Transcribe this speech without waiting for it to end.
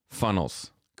Funnels,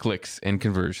 Clicks, and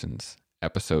Conversions,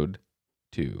 Episode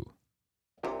 2.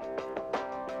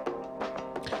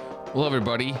 Hello,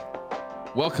 everybody.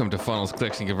 Welcome to Funnels,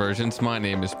 Clicks, and Conversions. My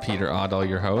name is Peter Oddall,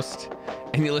 your host,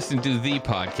 and you listen to the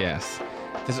podcast.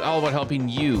 This is all about helping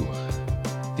you,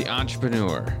 the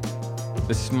entrepreneur,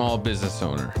 the small business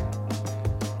owner,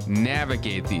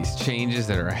 navigate these changes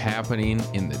that are happening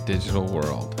in the digital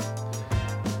world.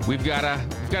 We've got a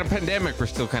pandemic we're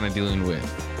still kind of dealing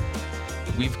with.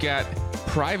 We've got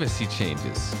privacy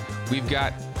changes. We've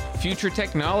got future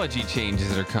technology changes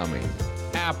that are coming.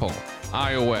 Apple,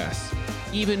 iOS,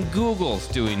 even Google's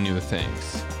doing new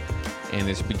things. And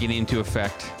it's beginning to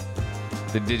affect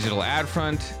the digital ad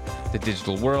front, the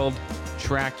digital world,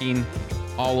 tracking,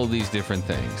 all of these different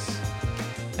things.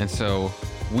 And so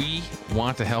we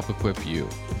want to help equip you.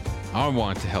 I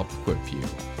want to help equip you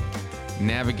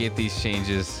navigate these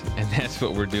changes, and that's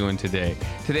what we're doing today.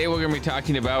 Today we're going to be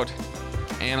talking about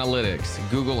analytics,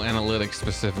 Google Analytics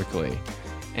specifically,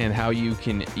 and how you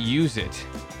can use it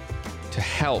to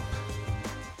help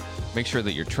make sure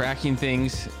that you're tracking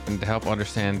things and to help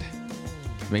understand,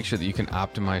 make sure that you can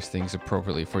optimize things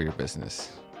appropriately for your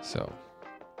business. So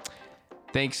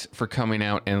thanks for coming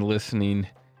out and listening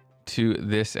to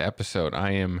this episode.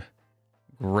 I am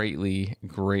greatly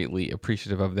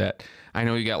appreciative of that. I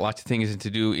know you got lots of things to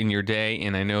do in your day,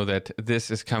 and I know that this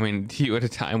is coming to you at a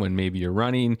time when maybe you're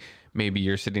running, maybe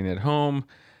you're sitting at home,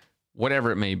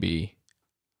 whatever it may be.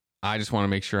 I just want to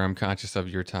make sure I'm conscious of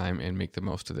your time and make the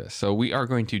most of this. So we are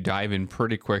going to dive in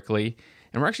pretty quickly,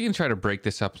 and we're actually going to try to break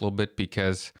this up a little bit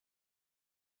because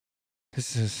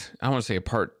this is, I want to say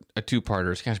a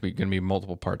two-parter. It's going to be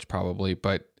multiple parts probably,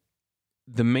 but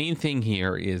the main thing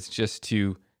here is just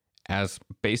to, as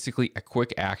basically a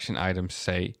quick action item,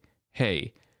 say,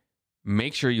 hey,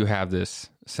 make sure you have this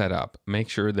set up. Make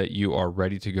sure that you are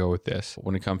ready to go with this.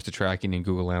 When it comes to tracking in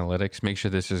Google Analytics, make sure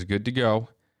this is good to go,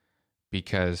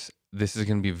 because this is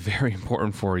going to be very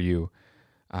important for you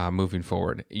moving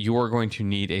forward. You are going to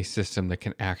need a system that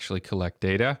can actually collect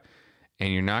data,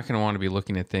 and you're not going to want to be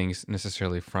looking at things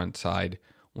necessarily front side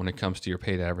when it comes to your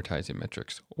paid advertising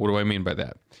metrics. What do I mean by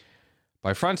that?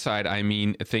 By front side, I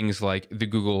mean things like the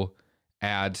Google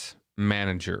Ads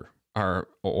Manager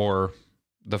or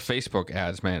the Facebook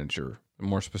Ads Manager,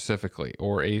 more specifically,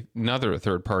 or another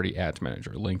third-party ads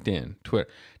manager, LinkedIn,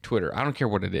 Twitter. I don't care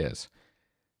what it is.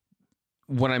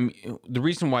 The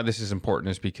reason why this is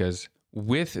important is because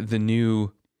with the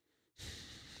new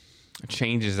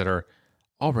changes that are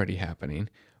already happening,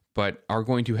 but are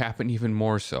going to happen even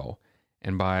more so,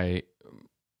 and by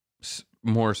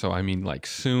more so, I mean like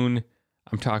soon.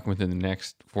 I'm talking within the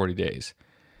next 40 days.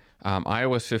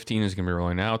 iOS 15 is going to be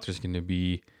rolling out. There's going to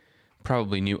be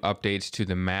probably new updates to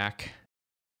the Mac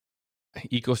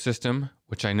ecosystem,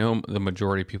 which I know the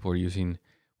majority of people are using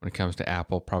when it comes to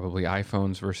Apple, probably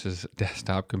iPhones versus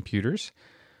desktop computers.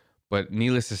 But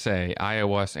needless to say,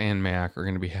 iOS and Mac are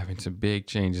going to be having some big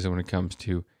changes when it comes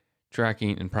to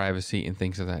tracking and privacy and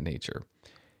things of that nature.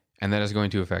 And that is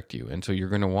going to affect you. And so you're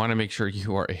going to want to make sure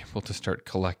you are able to start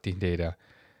collecting data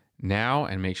now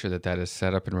and make sure that that is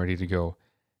set up and ready to go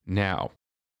now.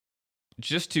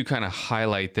 Just to kind of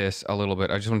highlight this a little bit,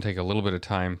 I just want to take a little bit of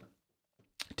time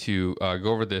to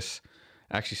go over this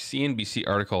actually CNBC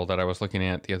article that I was looking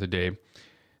at the other day.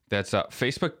 That's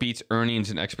Facebook beats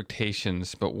earnings and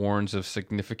expectations, but warns of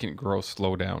significant growth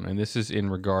slowdown. And this is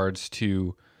in regards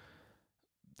to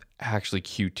actually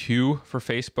Q2 for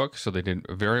Facebook. So they did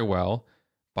very well.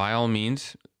 By all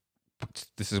means,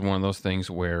 this is one of those things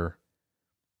where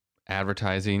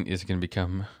advertising is going to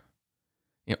become,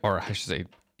 or I should say,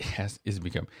 it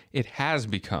has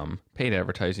become paid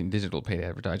advertising, digital paid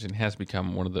advertising has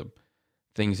become one of the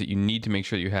things that you need to make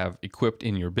sure you have equipped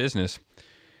in your business.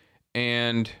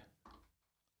 And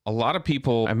a lot of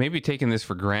people, I may be taking this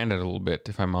for granted a little bit,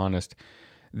 if I'm honest.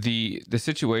 The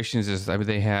situations is, I mean,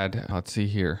 they had, let's see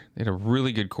here, they had a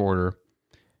really good quarter.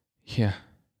 Yeah.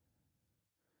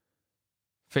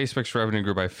 Facebook's revenue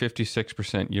grew by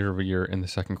 56% year over year in the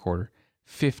second quarter.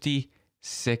 56%.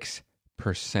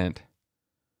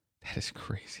 That is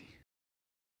crazy.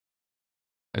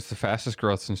 It's the fastest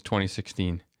growth since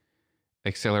 2016,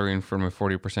 accelerating from a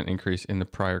 40% increase in the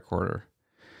prior quarter.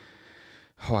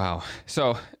 Wow.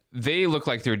 So they look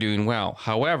like they're doing well.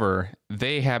 However,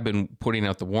 they have been putting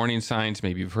out the warning signs.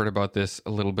 Maybe you've heard about this,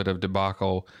 a little bit of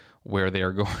debacle where they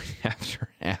are going after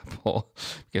Apple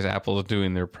because Apple is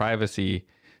doing their privacy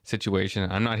situation.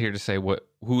 I'm not here to say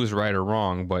who is right or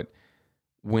wrong, but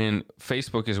when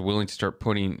Facebook is willing to start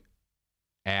putting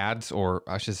ads, or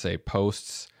I should say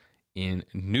posts, in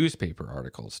newspaper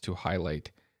articles to highlight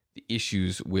the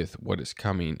issues with what is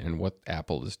coming and what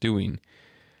Apple is doing,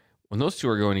 When those two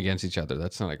are going against each other,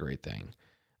 that's not a great thing.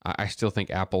 I still think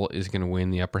Apple is going to win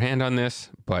the upper hand on this,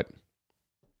 but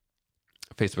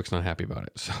Facebook's not happy about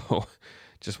it. So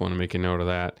just want to make a note of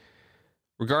that.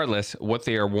 Regardless, what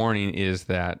they are warning is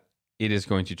that it is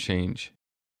going to change.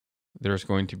 There's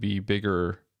going to be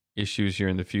bigger issues here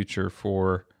in the future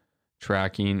for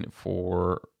tracking,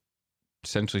 for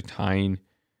essentially tying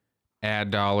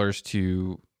ad dollars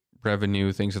to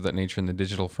revenue, things of that nature in the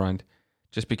digital front,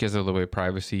 just because of the way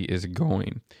privacy is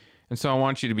going. And so I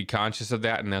want you to be conscious of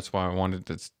that, and that's why I wanted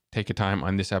to take a time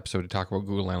on this episode to talk about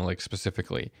Google Analytics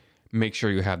specifically. Make sure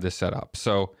you have this set up.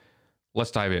 So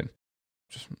let's dive in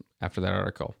just after that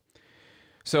article.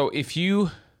 So if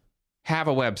you have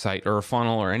a website or a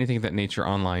funnel or anything of that nature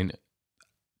online,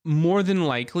 more than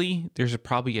likely, there's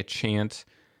probably a chance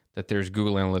that there's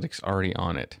Google Analytics already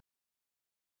on it.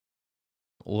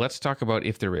 Let's talk about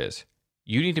if there is.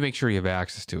 You need to make sure you have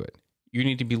access to it. You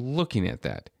need to be looking at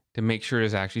that to make sure it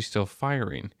is actually still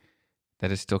firing, that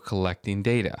it's still collecting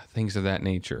data, things of that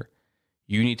nature.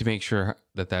 You need to make sure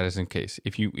that that is in case.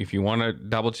 If you want to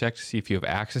double check to see if you have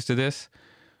access to this,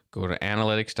 go to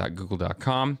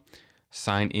analytics.google.com,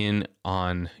 sign in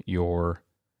on your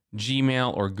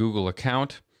Gmail or Google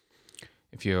account.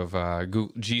 If you have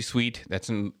Google G Suite,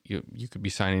 you could be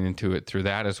signing into it through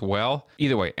that as well.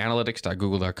 Either way,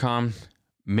 analytics.google.com.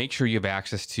 Make sure you have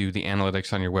access to the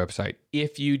analytics on your website.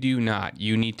 If you do not,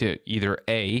 you need to either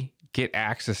A, get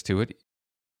access to it.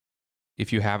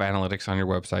 If you have analytics on your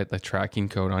website, the tracking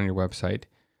code on your website,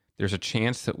 there's a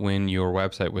chance that when your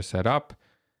website was set up,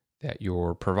 that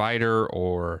your provider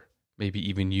or maybe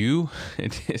even you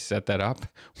set that up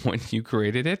when you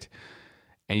created it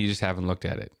and you just haven't looked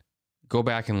at it. Go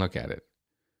back and look at it.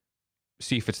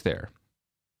 See if it's there.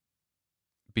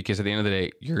 Because at the end of the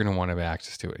day, you're going to want to have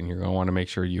access to it, and you're going to want to make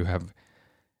sure you have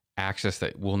access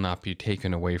that will not be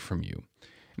taken away from you.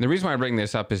 And the reason why I bring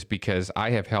this up is because I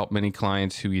have helped many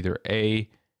clients who either A,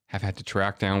 have had to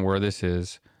track down where this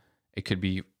is. It could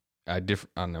be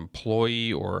an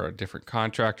employee or a different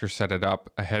contractor set it up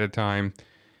ahead of time.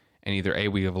 And either A,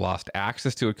 we have lost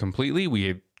access to it completely.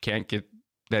 We can't get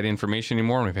that information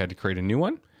anymore, and we've had to create a new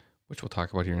one, which we'll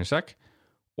talk about here in a sec.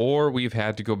 Or we've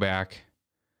had to go back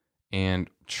and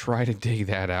try to dig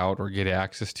that out or get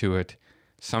access to it,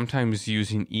 sometimes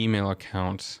using email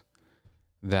accounts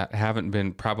that haven't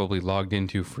been probably logged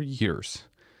into for years.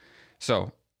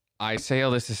 So I say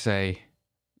all this to say,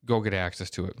 go get access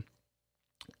to it.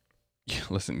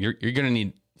 Listen, you're gonna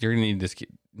need this.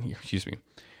 Excuse me.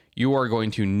 You are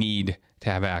going to need to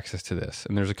have access to this,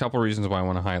 and there's a couple reasons why I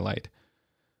want to highlight.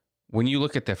 When you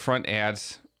look at the front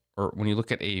ads, or when you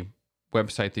look at a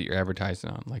website that you're advertising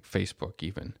on, like Facebook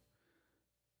even,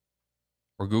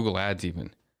 or Google Ads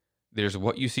even, there's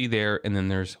what you see there, and then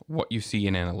there's what you see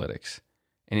in analytics.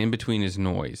 And in between is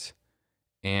noise.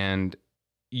 And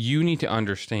you need to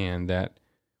understand that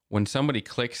when somebody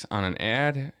clicks on an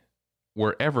ad,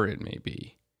 wherever it may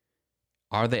be,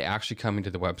 are they actually coming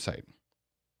to the website?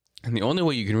 And the only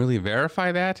way you can really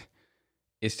verify that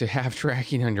is to have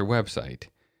tracking on your website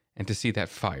and to see that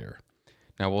fire.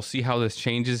 Now, we'll see how this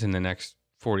changes in the next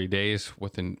 40 days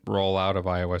with the rollout of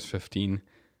iOS 15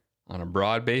 on a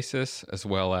broad basis, as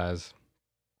well as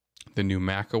the new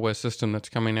macOS system that's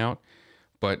coming out.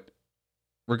 But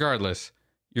regardless,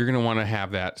 you're going to want to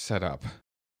have that set up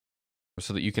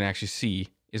so that you can actually see,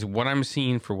 is what I'm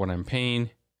seeing for what I'm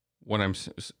paying,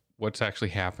 what's actually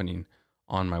happening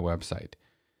on my website.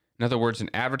 In other words, an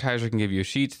advertiser can give you a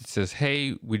sheet that says,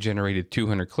 hey, we generated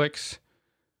 200 clicks.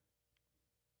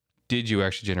 Did you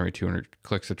actually generate 200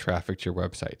 clicks of traffic to your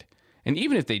website? And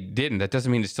even if they didn't, that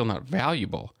doesn't mean it's still not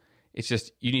valuable. It's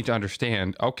just you need to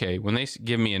understand, okay, when they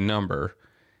give me a number,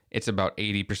 it's about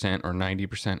 80% or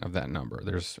 90% of that number.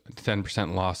 There's a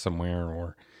 10% loss somewhere,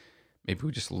 or maybe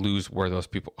we just lose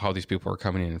how these people are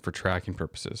coming in for tracking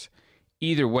purposes.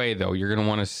 Either way, though, you're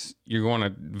going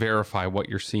to verify what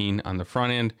you're seeing on the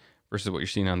front end versus what you're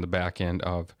seeing on the back end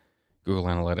of Google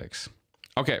Analytics.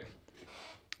 Okay,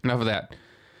 enough of that.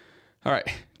 All right,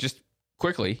 just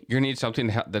quickly, you're going to need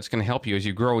something that's going to help you as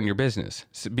you grow in your business.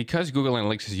 So because Google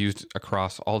Analytics is used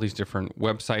across all these different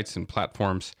websites and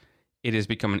platforms, it has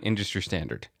become an industry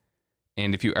standard.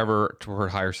 And if you ever were to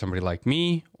hire somebody like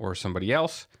me or somebody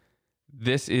else,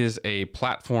 this is a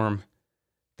platform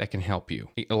that can help you.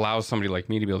 It allows somebody like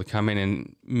me to be able to come in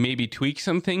and maybe tweak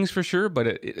some things for sure, but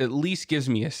it at least gives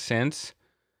me a sense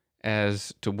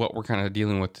as to what we're kind of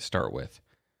dealing with to start with.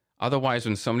 Otherwise,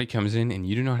 when somebody comes in and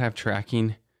you do not have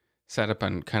tracking set up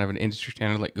on kind of an industry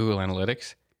standard like Google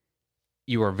Analytics,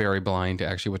 you are very blind to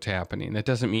actually what's happening. That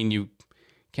doesn't mean you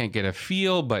can't get a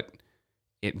feel, but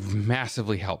it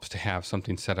massively helps to have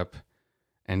something set up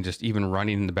and just even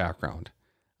running in the background.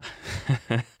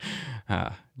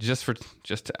 Just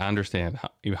to understand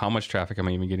how much traffic I'm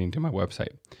even getting to my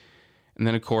website. And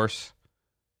then, of course,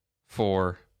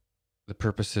 for the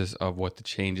purposes of what the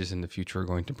changes in the future are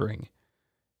going to bring.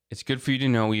 It's good for you to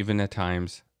know, even at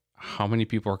times, how many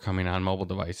people are coming on mobile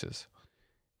devices.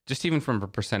 Just even from a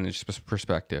percentage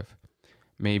perspective.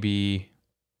 Maybe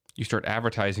you start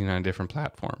advertising on a different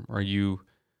platform, or you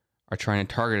are trying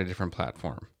to target a different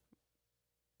platform.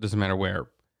 Doesn't matter where.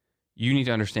 You need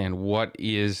to understand what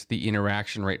is the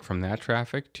interaction rate from that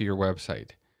traffic to your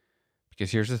website.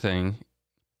 Because here's the thing,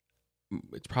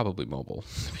 it's probably mobile,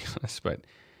 to be honest, but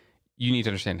you need to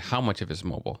understand how much of it is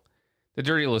mobile. The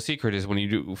dirty little secret is when you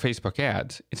do Facebook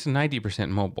ads, it's 90%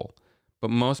 mobile. But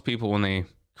most people, when they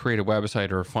create a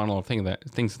website or a funnel or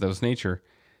things of those nature,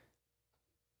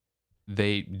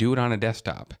 they do it on a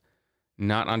desktop,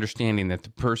 not understanding that the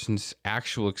person's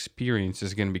actual experience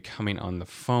is going to be coming on the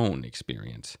phone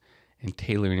experience and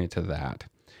tailoring it to that.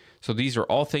 So these are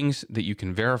all things that you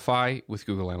can verify with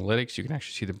Google Analytics. You can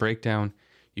actually see the breakdown.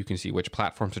 You can see which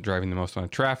platforms are driving the most amount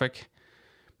of traffic.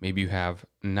 Maybe you have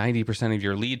 90% of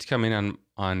your leads coming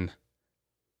on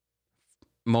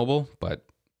mobile, but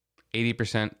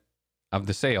 80% of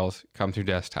the sales come through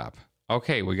desktop.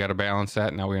 Okay, we got to balance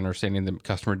that. Now we're understanding the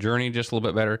customer journey just a little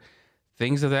bit better.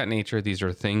 Things of that nature. These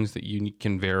are things that you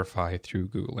can verify through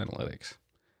Google Analytics.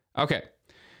 Okay,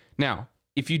 now,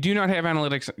 if you do not have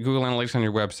Google Analytics on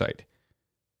your website,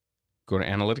 go to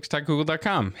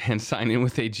analytics.google.com and sign in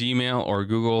with a Gmail or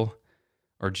Google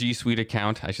or G Suite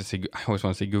account. I always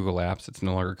want to say Google Apps. It's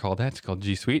no longer called that. It's called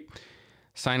G Suite.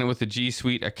 Sign in with the G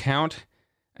Suite account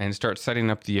and start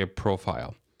setting up the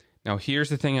profile. Now, here's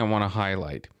the thing I want to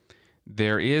highlight.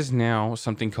 There is now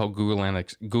something called Google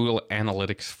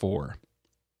Analytics 4,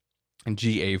 and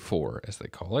GA4 as they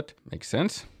call it. Makes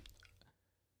sense.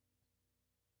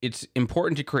 It's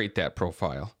important to create that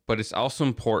profile, but it's also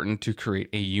important to create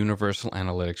a universal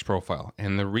analytics profile.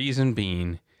 And the reason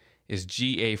being is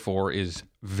GA4 is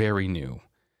very new.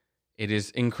 It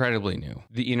is incredibly new.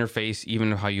 The interface,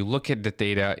 even how you look at the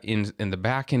data in the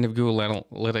back end of Google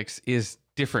Analytics, is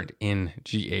different in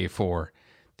GA4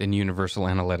 than Universal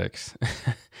Analytics.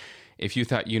 If you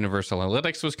thought Universal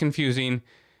Analytics was confusing,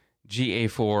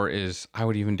 GA4 is, I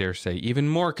would even dare say, even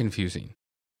more confusing.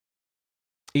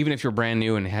 Even if you're brand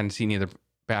new and hadn't seen either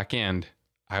back end,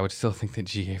 I would still think that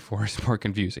GA4 is more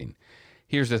confusing.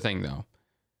 Here's the thing though.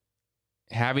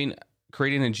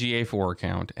 Creating a GA4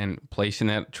 account and placing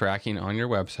that tracking on your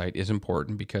website is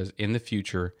important because in the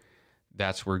future,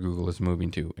 that's where Google is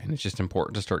moving to. And it's just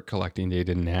important to start collecting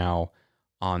data now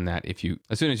on that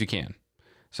as soon as you can.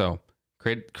 So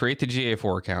create the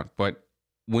GA4 account, but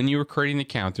when you are creating the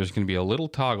account, there's going to be a little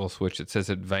toggle switch that says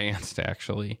advanced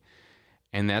actually.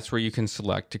 And that's where you can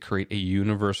select to create a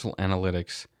universal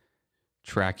analytics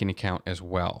tracking account as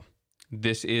well.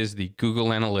 This is the Google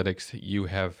Analytics that you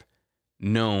have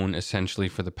known essentially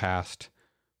for the past,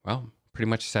 pretty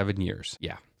much 7 years.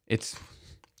 Yeah, it's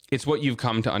what you've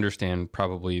come to understand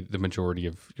probably the majority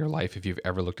of your life if you've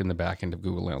ever looked in the back end of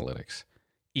Google Analytics.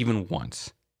 Even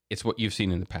once. It's what you've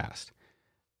seen in the past.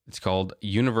 It's called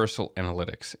Universal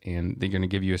Analytics, and they're going to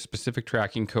give you a specific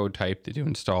tracking code type that you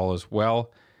install as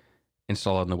well.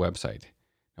 Install on the website.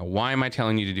 Now, why am I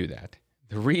telling you to do that?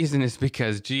 The reason is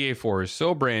because GA4 is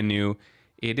so brand new,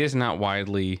 it is not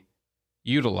widely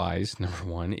utilized, number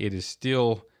one. It is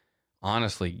still,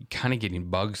 honestly, kind of getting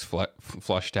bugs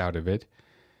flushed out of it.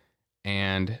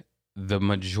 And the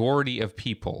majority of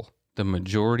people, the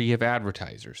majority of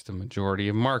advertisers, the majority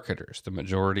of marketers, the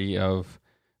majority of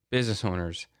business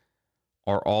owners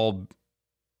are all,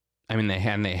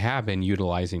 they have been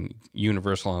utilizing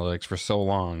Universal Analytics for so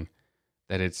long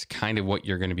that it's kind of what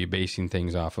you're going to be basing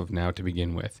things off of now to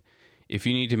begin with. If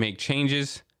you need to make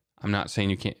changes, I'm not saying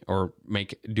you can't, or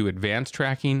do advanced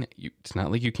tracking. It's not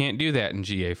like you can't do that in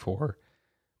GA4,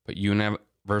 but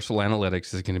Universal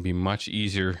Analytics is going to be much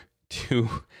easier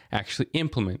to actually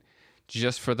implement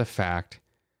just for the fact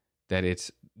that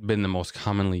it's been the most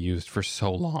commonly used for so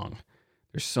long.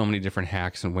 There's so many different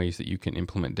hacks and ways that you can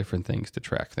implement different things to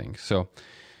track things. So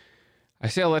I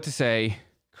say all that to say,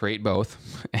 create both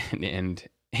and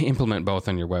implement both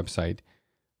on your website,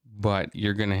 but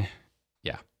you're going to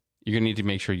need to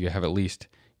make sure you have at least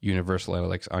Universal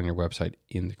Analytics on your website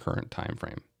in the current time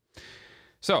frame.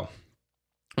 So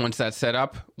once that's set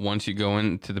up, once you go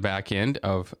into the back end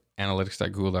of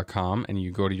analytics.google.com and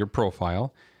you go to your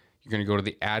profile, you're going to go to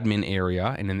the admin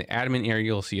area, and in the admin area,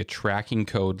 you'll see a tracking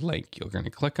code link. You're going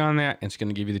to click on that, and it's going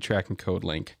to give you the tracking code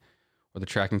link or the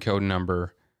tracking code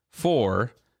number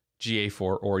for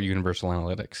GA4 or Universal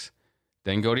Analytics.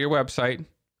 Then go to your website,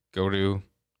 go to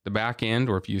the back end,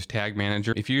 or if you use Tag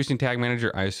Manager. If you're using Tag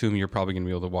Manager, I assume you're probably going to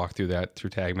be able to walk through that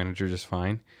through Tag Manager just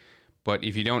fine. But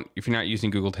if you're not using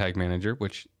Google Tag Manager,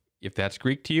 which if that's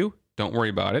Greek to you, don't worry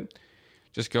about it.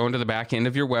 Just go into the back end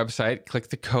of your website, click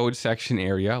the code section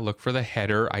area, look for the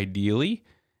header ideally,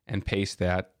 and paste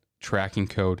that tracking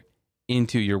code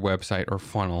into your website or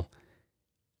funnel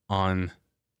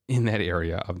in that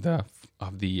area of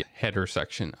the header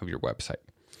section of your website.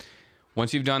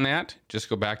 Once you've done that, just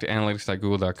go back to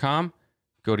analytics.google.com,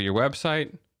 go to your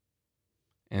website,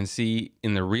 and see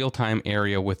in the real-time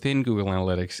area within Google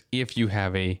Analytics if you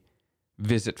have a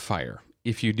visit fire.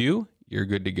 If you do, you're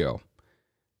good to go.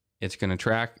 It's going to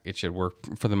track. It should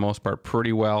work for the most part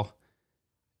pretty well.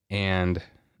 And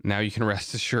now you can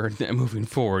rest assured that moving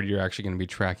forward, you're actually going to be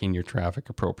tracking your traffic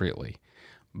appropriately.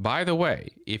 By the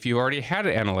way, if you already had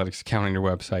an analytics account on your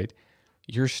website,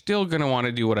 you're still going to want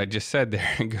to do what I just said there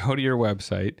and go to your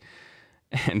website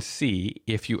and see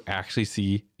if you actually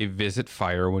see a visit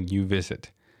fire when you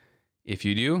visit. If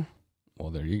you do, well,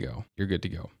 there you go. You're good to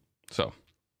go. So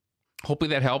hopefully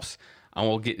that helps. I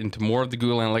will get into more of the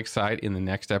Google Analytics side in the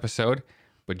next episode.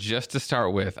 But just to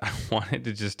start with, I wanted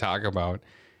to just talk about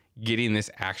getting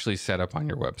this actually set up on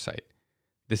your website.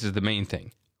 This is the main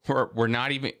thing. We're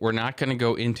not going to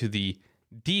go into the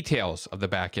details of the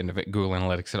back end of it, Google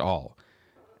Analytics at all,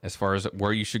 as far as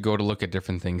where you should go to look at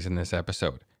different things in this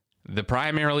episode. The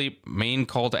primarily main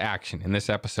call to action in this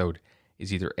episode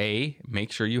is either A,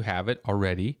 make sure you have it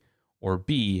already, or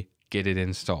B, get it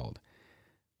installed.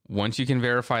 Once you can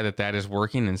verify that that is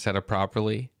working and set up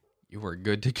properly, you are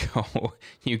good to go.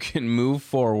 You can move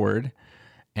forward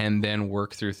and then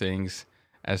work through things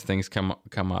as things come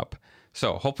up.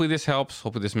 So hopefully this helps.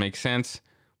 Hopefully this makes sense.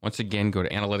 Once again, go to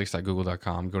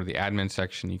analytics.google.com, go to the admin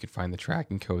section. You can find the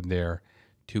tracking code there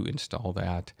to install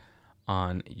that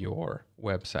on your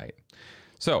website.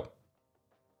 So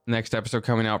next episode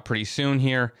coming out pretty soon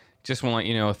here. Just want to let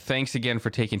you know, thanks again for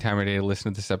taking time today to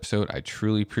listen to this episode. I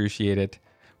truly appreciate it.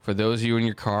 For those of you in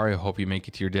your car, I hope you make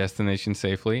it to your destination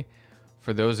safely.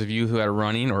 For those of you who are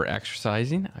running or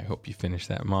exercising, I hope you finish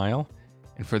that mile.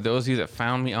 And for those of you that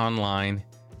found me online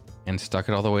and stuck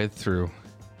it all the way through,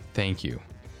 thank you.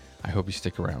 I hope you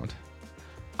stick around.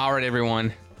 All right,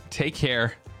 everyone, take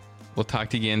care. We'll talk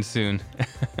to you again soon.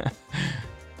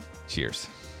 Cheers.